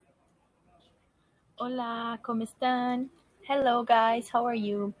Hola, ¿cómo están? Hello guys, how are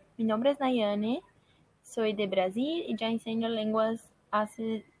you? Mi nombre es Nayane, soy de Brasil y ya enseño lenguas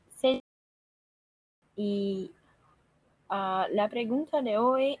hace 6 y la pregunta de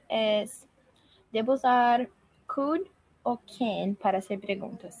hoy es, ¿debo usar could o can para hacer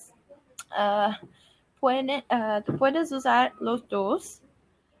preguntas? Tú puedes usar los dos,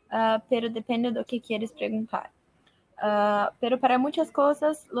 pero depende de lo que quieres preguntar. Pero para muchas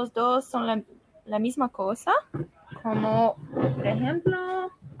cosas los dos son la misma cosa, como por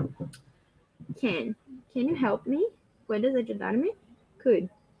ejemplo, can you help me? ¿Puedes ayudarme? Could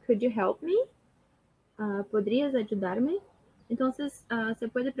you help me? ¿Podrías ayudarme? Entonces se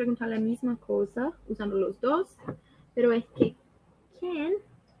puede preguntar la misma cosa usando los dos, pero es que can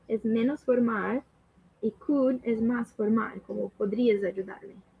es menos formal y could es más formal, como podrías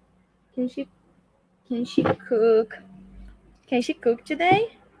ayudarme. Can she cook? Can she cook today?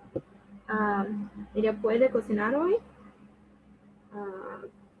 Ella puede cocinar hoy.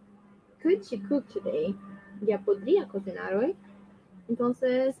 Could she cook today? Ella podría cocinar hoy.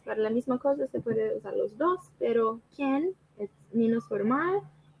 Entonces, para la misma cosa se puede usar los dos, pero can es menos formal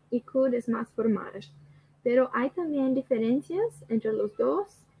y could es más formal. Pero hay también diferencias entre los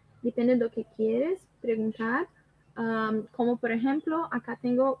dos, depende de lo que quieres preguntar. Como por ejemplo, acá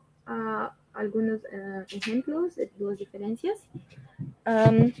tengo algunos ejemplos de las diferencias.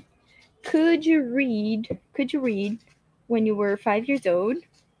 Could you read when you were 5 years old?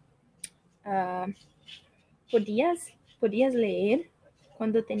 ¿Podías leer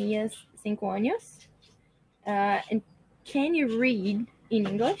cuando tenías 5 años? And can you read in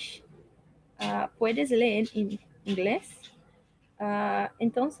English? ¿Puedes leer en inglés?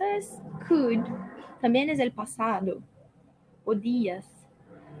 Entonces, could también es el pasado. Podías.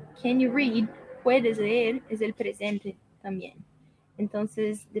 Can you read? Puedes leer es el presente también.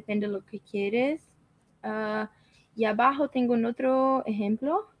 Entonces, depende de lo que quieres. Y abajo tengo un otro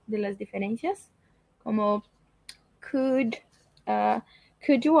ejemplo de las diferencias, como could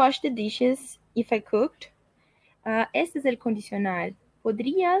you wash the dishes if I cooked? Este es el condicional.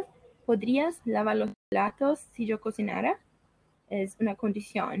 ¿Podrías lavar los platos si yo cocinara? Es una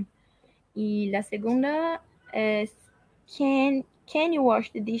condición. Y la segunda es can you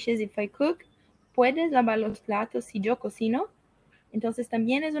wash the dishes if I cook? ¿Puedes lavar los platos si yo cocino? Entonces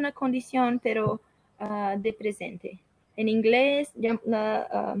también es una condición, pero de presente. En inglés lo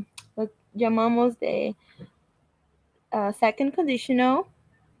llamamos de second conditional.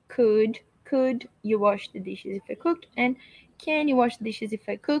 Could you wash the dishes if I cooked? And can you wash the dishes if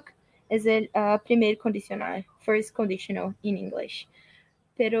I cook? Es el primer condicional, first conditional in English.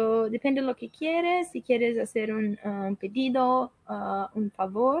 Pero depende de lo que quieres. Si quieres hacer un pedido, un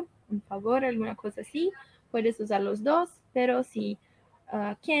favor, alguna cosa así, puedes usar los dos. Pero si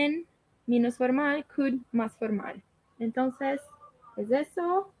can, menos formal, could, más formal. Entonces, es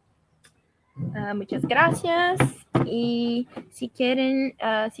eso. Muchas gracias. Y si quieren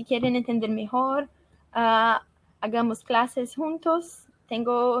entender mejor, hagamos clases juntos.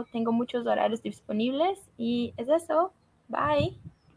 Tengo muchos horarios disponibles y es eso. Bye.